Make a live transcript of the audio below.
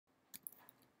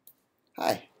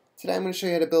Hi, today I'm going to show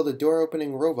you how to build a door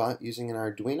opening robot using an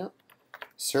Arduino,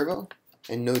 servo,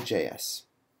 and Node.js.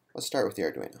 Let's start with the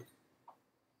Arduino.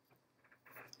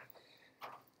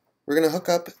 We're going to hook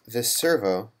up the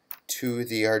servo to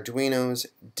the Arduino's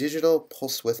digital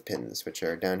pulse width pins, which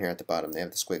are down here at the bottom. They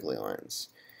have the squiggly lines.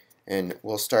 And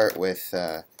we'll start with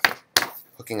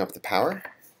hooking up the power.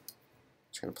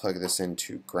 Just going to plug this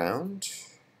into ground.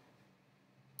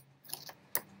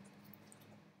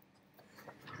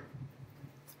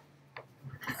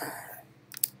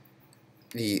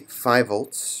 The 5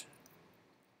 volts.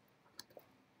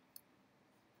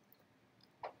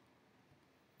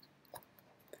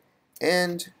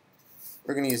 And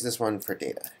we're going to use this one for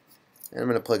data. And I'm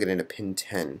going to plug it into pin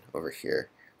 10 over here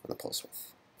on the pulse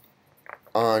width.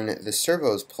 On the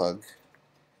servo's plug,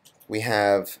 we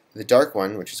have the dark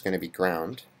one, which is going to be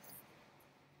ground.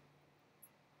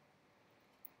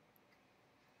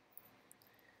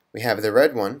 We have the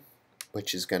red one,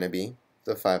 which is going to be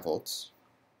the 5 volts.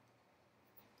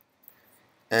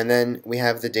 And then we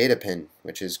have the data pin,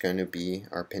 which is going to be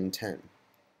our pin 10.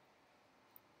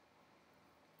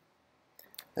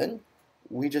 Then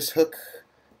we just hook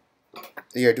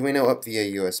the Arduino up via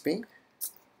USB,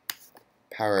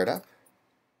 power it up,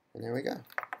 and there we go.